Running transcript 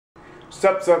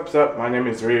Sup, my name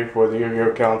is Ray for the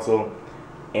TheYugiohCouncil,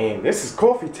 and this is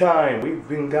coffee time. We've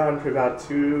been gone for about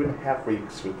 2.5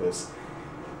 weeks with this.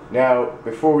 Now,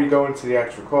 before we go into the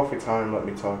actual coffee time, let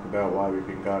me talk about why we've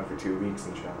been gone for 2 weeks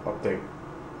and channel update.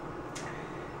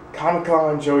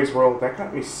 Comic-Con, Joey's World, that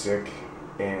got me sick,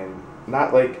 and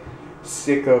not like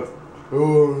sick of,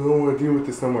 oh, I don't want to deal with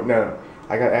this no more. No,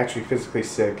 I got actually physically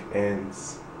sick, and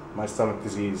my stomach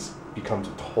disease becomes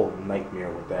a total nightmare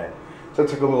with that. So I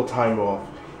took a little time off,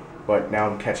 but now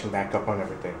I'm catching back up on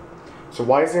everything. So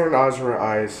why is there an Ozra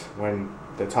Eyes when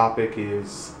the topic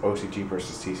is OCG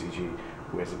versus TCG,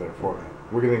 who has a better format?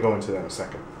 We're going to go into that in a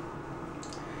second.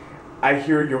 I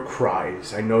hear your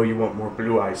cries. I know you want more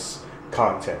Blue Eyes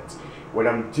content. What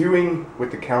I'm doing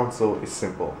with the council is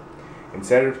simple.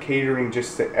 Instead of catering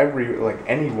just to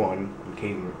anyone, I'm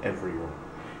catering everyone.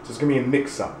 So it's going to be a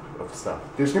mix-up of stuff.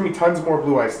 There's going to be tons more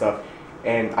Blue Eyes stuff.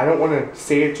 And I don't want to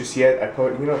say it just yet.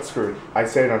 You know what, screw it. I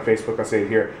say it on Facebook, I'll say it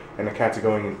here, and the cats are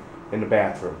going in the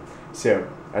bathroom. So,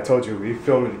 I told you, we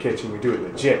film in the kitchen, we do it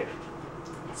legit.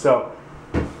 So,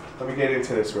 let me get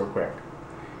into this real quick.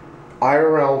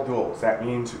 IRL duels, that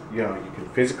means, you can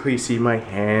physically see my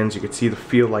hands, you can see the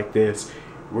feel like this.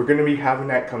 We're going to be having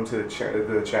that come to the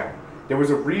channel. There was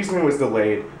a reason it was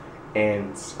delayed,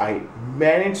 and I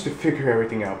managed to figure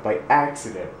everything out by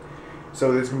accident.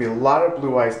 So there's going to be a lot of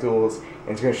Blue Eyes duels,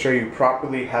 and it's going to show you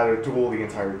properly how to duel the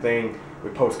entire thing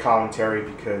with post-commentary,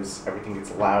 because everything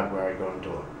gets allowed where I go and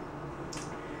duel.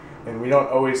 And we don't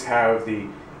always have the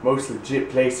most legit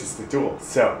places to duel.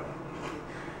 So,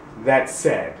 that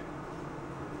said,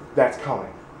 that's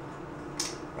coming.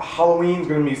 Halloween's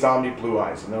going to be Zombie Blue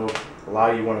Eyes. I know a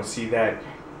lot of you want to see that.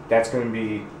 That's going to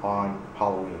be on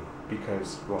Halloween,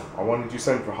 because, well, I want to do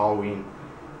something for Halloween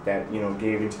that,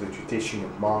 gave into the tradition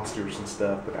of monsters and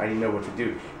stuff, but I didn't know what to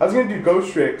do. I was going to do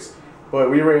Ghost Tricks, but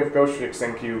we already have Ghost Tricks,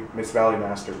 thank you, Miss Valley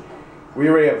Master. We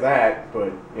already have that,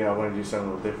 but, I want to do something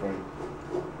a little different.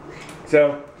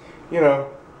 So,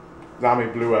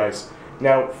 Zombie Blue Eyes.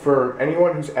 Now, for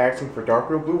anyone who's asking for Dark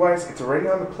Real Blue Eyes, it's already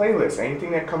on the playlist. Anything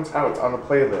that comes out, it's on the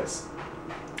playlist.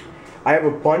 I have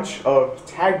a bunch of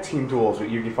tag team duels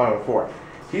with Yugi Final 4.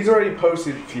 He's already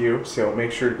posted a few, so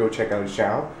make sure to go check out his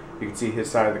channel. You can see his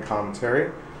side of the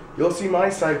commentary. You'll see my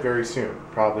side very soon,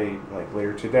 probably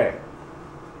later today.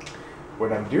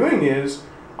 What I'm doing is,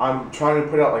 I'm trying to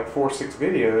put out 4 or 6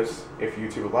 videos, if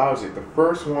YouTube allows it. The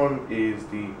first one is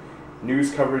the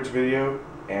news coverage video,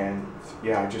 and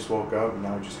yeah, I just woke up and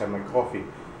now I just had my coffee.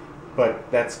 But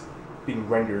that's being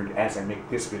rendered as I make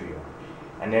this video.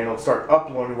 And then I'll start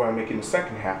uploading when I'm making the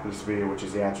second half of this video, which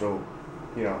is the actual,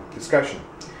 discussion.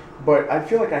 But I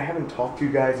feel like I haven't talked to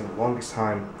you guys in the longest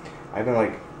time. I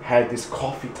haven't had this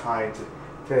coffee time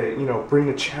to bring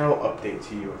the channel update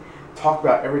to you, talk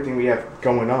about everything we have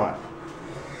going on.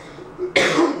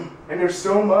 And there's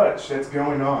so much that's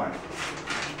going on,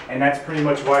 and that's pretty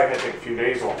much why I had to take a few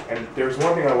days off. And there's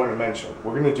one thing I want to mention.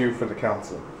 We're gonna do for the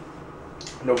council.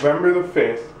 November the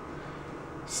 5th,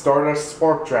 Stardust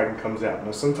Spark Dragon comes out.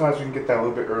 Now sometimes we can get that a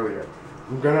little bit earlier.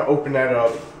 I'm gonna open that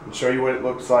up and show you what it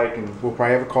looks like, and we'll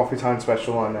probably have a coffee time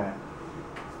special on that,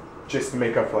 just to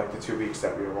make up for the 2 weeks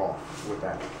that we were off with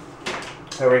that.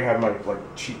 I already have my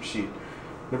cheat sheet.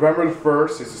 November the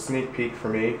 1st is a sneak peek for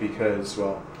me because,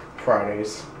 well,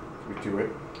 Fridays we do it.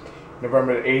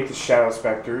 November the 8th is Shadow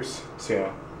Specters,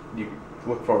 so you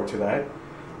look forward to that.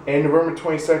 And November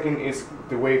 22nd is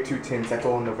the Wave 2 Tins. That's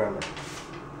all in November.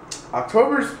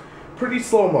 October's pretty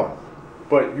slow month,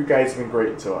 but you guys have been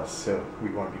great to us, so we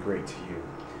want to be great to you.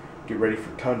 Get ready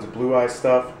for tons of Blue Eyes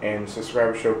stuff, and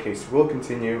Subscriber Showcase will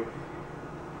continue.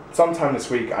 Sometime this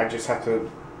week, I just have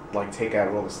to take out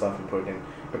all the stuff and put it in.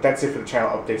 But that's it for the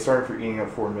channel update. Sorry for eating up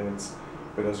 4 minutes,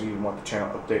 for those of you who want the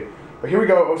channel update. But here we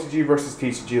go, OCG versus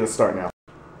TCG. Let's start now.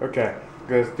 Okay,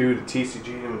 let's do the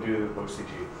TCG and we'll do the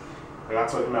OCG. We're not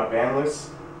talking about ban lists.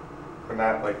 We're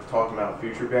not talking about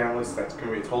future ban lists. That's going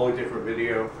to be a totally different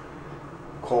video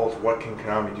called What Can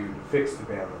Konami Do to Fix the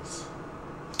Ban List.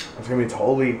 It's going to be a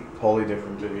totally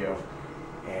different video.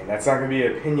 And that's not going to be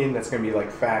an opinion, that's going to be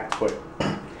fact, but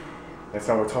that's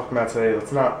not what we're talking about today.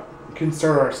 Let's not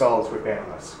concern ourselves with ban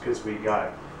lists, because we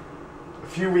got a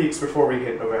few weeks before we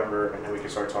hit November, and then we can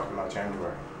start talking about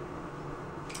January.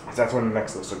 Because that's when the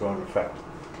next list will go into effect.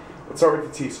 Let's start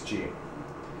with the TCG.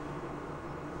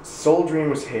 Soul Dream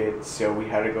was hit, so we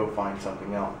had to go find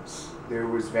something else. There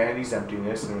was Vanity's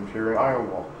Emptiness and Imperial Iron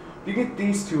Wall. If you get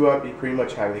these two up, you pretty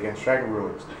much have it against Dragon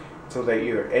Rulers. So they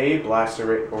either A,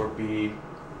 blaster it, or B,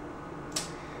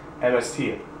 MST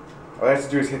it. All I have to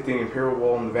do is hit the Imperial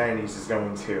Wall, and the Vanities is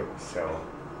going to. So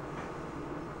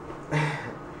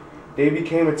they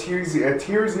became a tier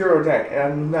 0 deck, and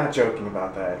I'm not joking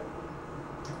about that.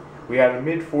 We had a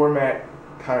mid-format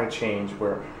kind of change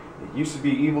where it used to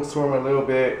be Evil Storm a little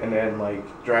bit, and then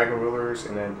like Dragon Rulers,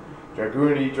 and then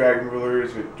Dragoonity Dragon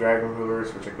Rulers with Dragon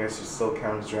Rulers, which I guess you still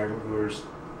count as Dragon Rulers.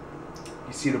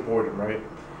 You see the boredom, right?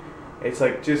 It's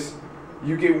like just,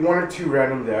 you get 1 or 2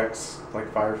 random decks,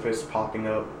 like Fire Fist popping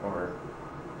up, or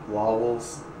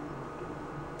Lawls,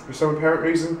 for some apparent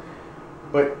reason.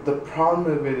 But the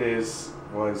problem of it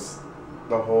was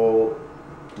the whole,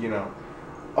 you know,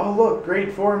 oh look,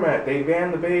 great format, they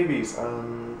banned the babies.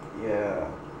 Yeah,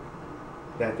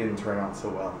 that didn't turn out so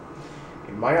well.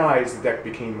 In my eyes, the deck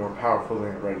became more powerful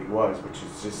than it already was, which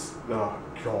is just, oh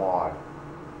god.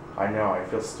 I know, I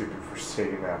feel stupid for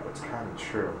saying that, but it's kind of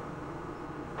true.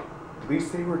 At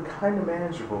least they were kind of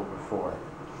manageable before.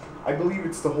 I believe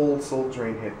it's the whole Soul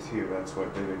Drain hit too, that's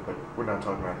what did it, but we're not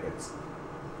talking about hits.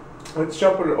 Let's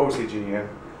jump into OCG and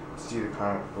see the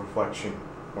kind of reflection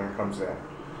when it comes to that.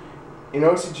 In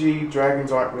OCG,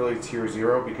 dragons aren't really tier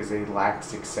 0 because they lack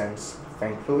 6th Sense,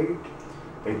 thankfully.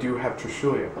 They do have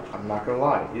Trishulia, I'm not gonna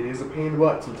lie, it is a pain in the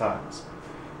butt sometimes.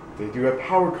 They do have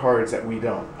power cards that we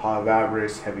don't. Paw of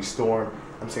Avarice, Heavy Storm,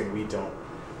 I'm saying we don't.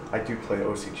 I do play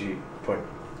OCG, but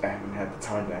I haven't had the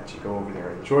time to actually go over there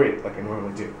and enjoy it like I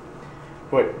normally do.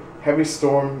 But Heavy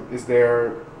Storm is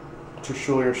there,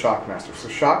 Trishulia, Shockmaster. So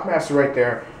Shockmaster right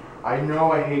there, I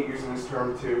know I hate using this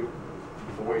term too.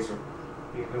 The boys are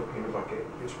being a little pain in the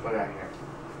bucket. Get your butt out of here.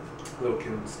 Little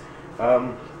kittens.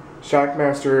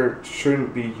 Shockmaster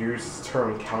shouldn't be used as a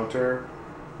term counter.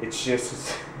 It's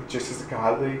just as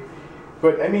godly.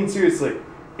 But I mean seriously,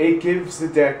 it gives the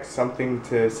deck something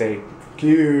to say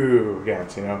 "Q"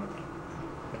 against, you know.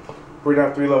 We're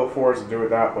down 3 level 4s and do it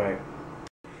that way.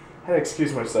 I had to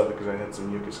excuse myself because I had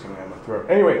some mucus coming out of my throat.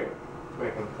 Anyway,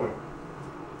 back on the point.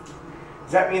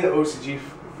 Does that mean the OCG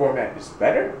format is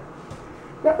better?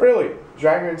 Not really.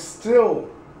 Dragons still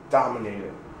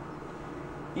dominated.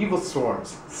 Evil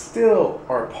Storms still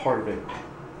are a part of it.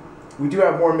 We do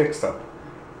have more mixed up.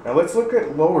 Now let's look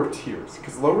at lower tiers,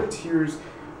 because lower tiers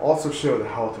also show the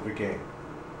health of a game.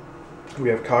 We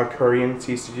have Kagurian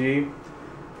TCG.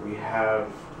 We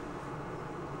have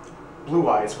Blue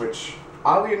Eyes, which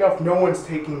oddly enough no one's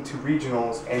taking to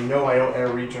regionals, and no, I don't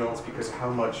enter regionals because of how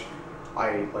much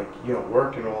I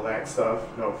work and all that stuff.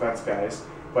 No offense guys,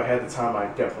 but had the time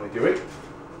I'd definitely do it.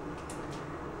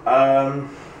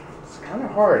 It's kind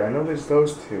of hard. I know there's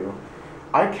those two.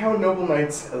 I count Noble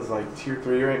Knights as like tier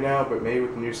 3 right now, but maybe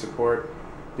with new support.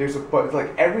 But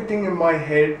like everything in my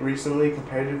head recently,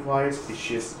 competitive wise, is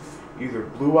just either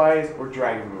Blue Eyes or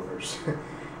Dragon Movers.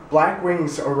 Black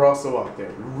Wings are also up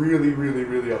there, really, really,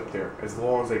 really up there. As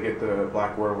long as I get the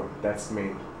Black Whirlwind, that's the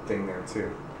main thing there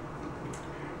too.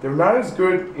 They're not as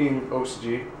good in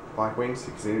OCG, Black Wings,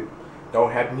 because they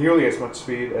don't have nearly as much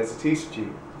speed as the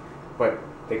TCG, but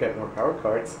they got more power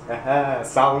cards. Haha,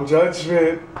 solemn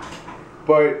judgment.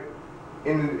 But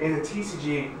in the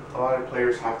TCG, a lot of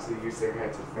players have to use their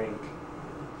head to think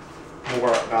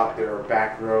more about their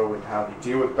back row and how they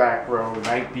deal with back row.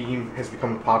 Night Beam has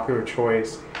become a popular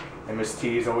choice, and Miss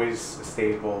T is always a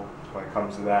staple when it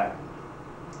comes to that.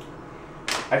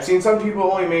 I've seen some people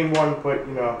only main one, but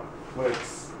you know,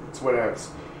 it's whatever.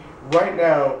 Right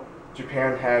now,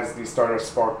 Japan has the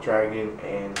Stardust Spark Dragon,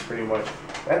 and pretty much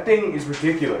that thing is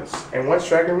ridiculous. And once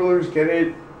Dragon Rulers get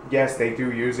it, yes, they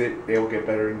do use it. They will get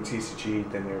better in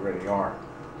TCG than they already are.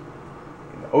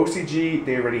 In the OCG,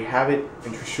 they already have it,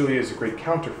 and Trishulia is a great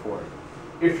counter for it.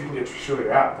 If you can get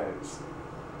Trishulia out, that is.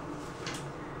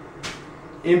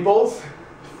 In both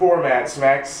formats,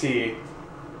 Max C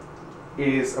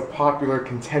is a popular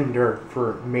contender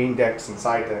for main decks and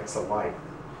side decks alike,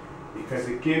 because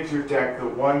it gives your deck the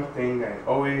one thing that it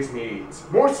always needs: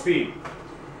 more speed.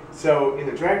 So in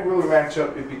the Dragon Ruler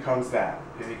matchup, it becomes that.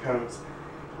 It becomes,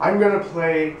 I'm going to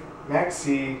play Max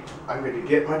C, I'm going to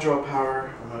get my draw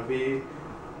power, I'm going to be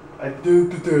I'm going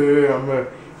to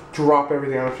drop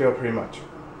everything on the field pretty much.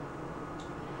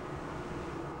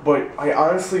 But I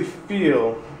honestly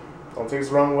feel, don't take this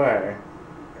the wrong way,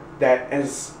 that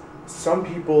as some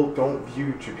people don't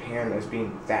view Japan as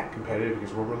being that competitive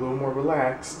because we're a little more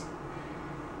relaxed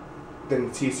than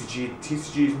the TCG. The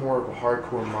TCG is more of a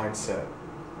hardcore mindset,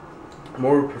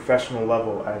 more of a professional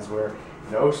level, as where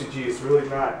in the OCG it's really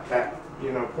not that,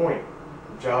 you know, point.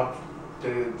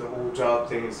 The whole job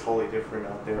thing is totally different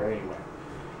out there anyway.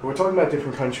 But we're talking about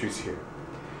different countries here.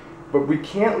 But we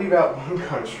can't leave out one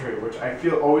country, which I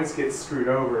feel always gets screwed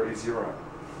over, is Europe.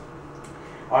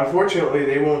 Unfortunately,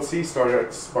 they won't see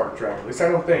Stardust Spark Dragon. At least I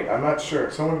don't think. I'm not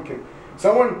sure. Someone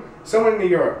in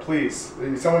Europe, please.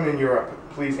 Someone in Europe,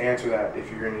 please answer that if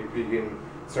you're going to be in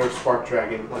Starter Spark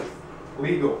Dragon, like,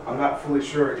 legal. I'm not fully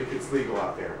sure if it's legal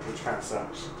out there, which kind of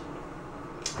sucks.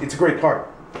 It's a great card,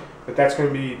 but that's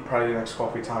going to be probably the next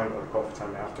coffee time or the coffee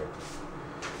time after.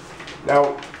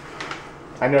 Now,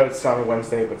 I know it's on a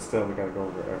Wednesday, but still, we got to go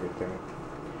over everything.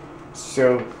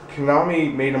 So,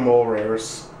 Konami made them all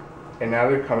rares, and now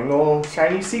they're coming all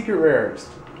shiny secret rares.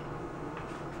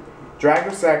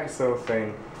 Dragosack is still a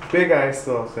thing. Big Eye is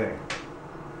still a thing.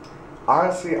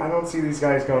 Honestly, I don't see these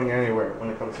guys going anywhere when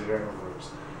it comes to Dragon Rulers.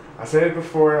 I said it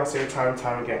before, and I'll say it time and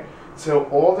time again. So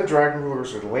all the Dragon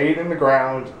Rulers are laid in the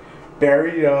ground,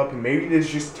 buried up, and maybe there's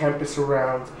just Tempest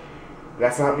around.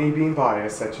 That's not me being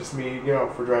biased. That's just me, you know,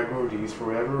 for Dragon Rudies, for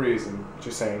whatever reason.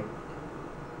 Just saying.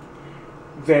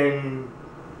 Then,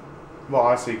 well,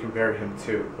 honestly, you can bury him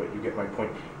too, but you get my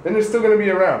point. Then they're still going to be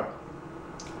around.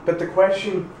 But the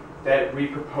question that we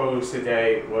proposed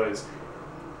today was,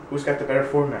 who's got the better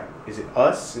format? Is it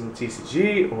us in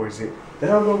TCG, or is it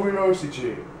them over in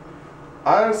OCG?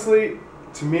 Honestly,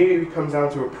 to me, it comes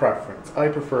down to a preference. I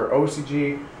prefer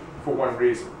OCG for one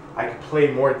reason. I can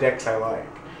play more decks I like.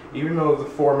 Even though the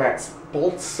formats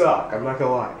both suck, I'm not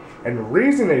gonna lie. And the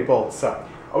reason they both suck,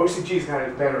 OCG's got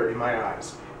it better in my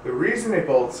eyes. The reason they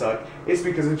both suck is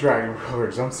because of Dragon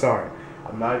Rulers. I'm sorry.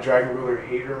 I'm not a Dragon Ruler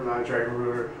hater, I'm not a Dragon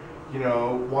Ruler, you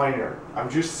know, whiner. I'm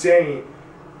just saying,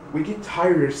 we get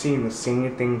tired of seeing the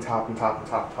same thing top and top and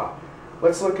top and top.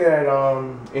 Let's look at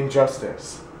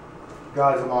Injustice.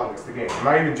 Gods Among Us, the game. I'm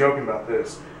not even joking about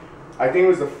this. I think it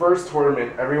was the first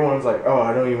tournament, everyone's like, oh,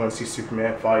 I don't even want to see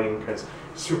Superman fighting because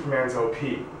Superman's OP.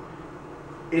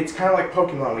 It's kind of like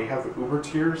Pokemon, we have the Uber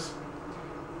tiers.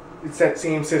 It's that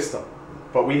same system,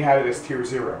 but we have it as tier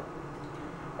 0.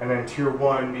 And then tier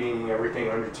 1 being everything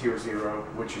under tier 0,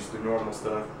 which is the normal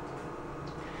stuff.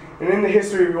 And in the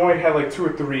history, we only had like 2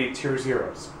 or 3 tier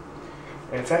 0s.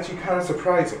 And it's actually kind of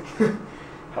surprising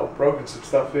how broken some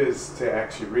stuff is to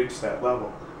actually reach that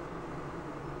level.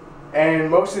 And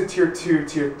most of the tier 2,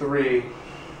 tier 3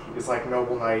 is like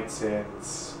Noble Knights and,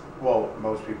 well,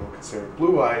 most people consider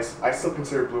Blue Eyes. I still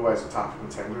consider Blue Eyes a top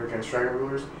contender against Dragon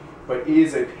Rulers, but it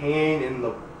is a pain in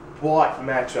the butt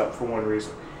matchup for one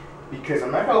reason. Because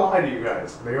I'm not gonna lie to you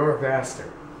guys, they are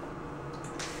faster.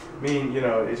 I mean, you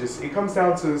know, it comes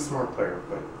down to the smart player,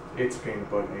 but it's a pain in the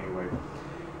butt anyway.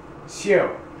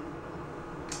 So,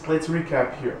 let's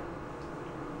recap here.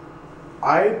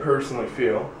 I personally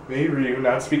feel, maybe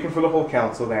not speaking for the whole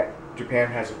council, that Japan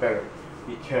has it better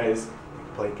because you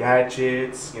play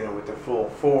gadgets, you know, with the full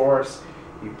force.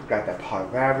 You've got that pot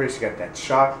of avarice, you got that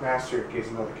Shockmaster, it gives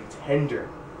another contender.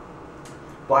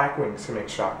 Blackwings can make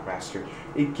Shockmaster.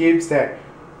 It gives that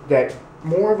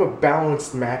more of a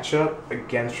balanced matchup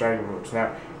against Dragon Rulers.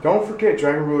 Now, don't forget,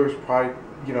 Dragon Rulers probably,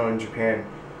 you know, in Japan,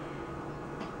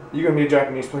 you're gonna be a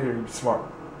Japanese player, you're gonna be smart.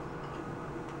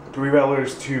 3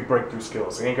 Relers, 2 breakthrough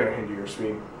skills. It ain't gonna hinder your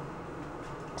speed.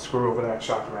 Screw over that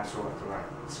Shockmaster left and right.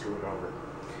 Screw it over.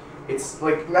 It's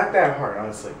like not that hard,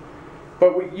 honestly.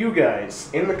 But with you guys,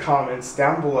 in the comments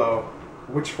down below,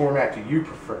 which format do you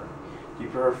prefer? Do you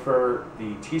prefer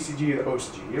the TCG or the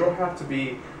OCG? You don't have to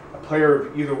be a player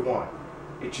of either one.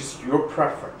 It's just your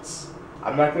preference.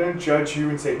 I'm not going to judge you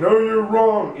and say, no, you're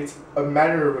wrong. It's a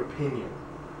matter of opinion.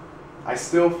 I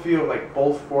still feel like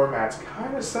both formats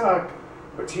kind of suck,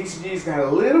 but TCG's got a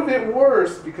little bit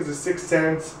worse because of Sixth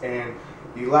Sense and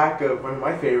the lack of one of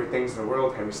my favorite things in the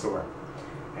world, Heavy Storm.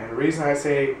 And the reason I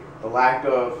say the lack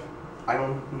of,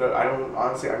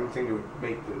 honestly, I don't think it would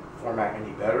make the format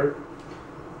any better.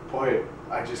 Boy,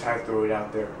 I just have to throw it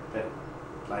out there that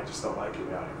I just don't like it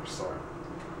without Heavy Storm.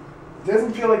 It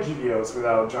doesn't feel like Yu-Gi-Oh's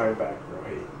without Giant Back Row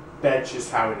Hate. That's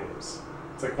just how it is.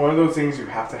 It's like one of those things you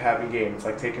have to have in game. It's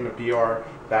like taking a BR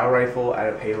battle rifle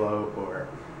out of Halo, or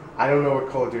I don't know what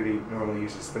Call of Duty normally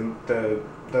uses. The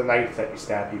knife that you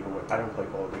stab people with. I don't play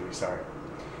Call of Duty, sorry.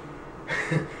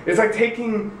 It's like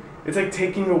taking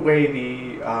away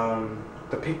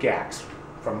the pickaxe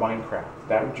from Minecraft.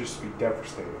 That would just be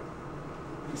devastating.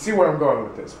 You see where I'm going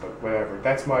with this, but whatever.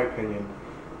 That's my opinion.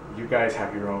 You guys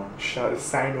have your own.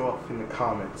 Sign off in the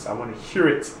comments. I want to hear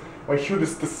it. I want to hear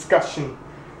this discussion.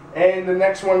 And the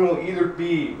next one will either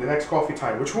be the next coffee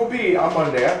time, which will be on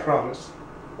Monday, I promise.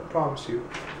 I promise you.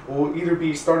 Will either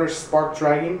be Starter Spark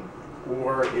Dragon,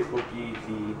 or it will be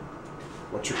the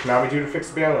what your Konami do to fix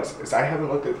the ban list. Because I haven't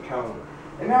looked at the calendar.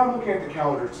 And now I'm looking at the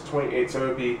calendar, it's the 28th, so it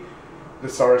would be the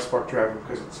Starter Spark Dragon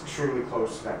because it's extremely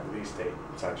close to that release date.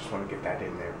 So I just want to get that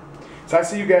in there. So I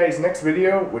see you guys next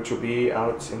video, which will be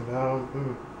out in about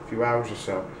a few hours or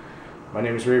so. My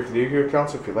name is Ray for the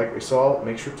TheYugiohCouncil. If you like what you saw,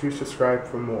 make sure to subscribe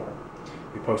for more.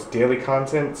 We post daily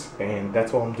content, and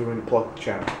that's all I'm doing to plug the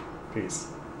channel. Peace.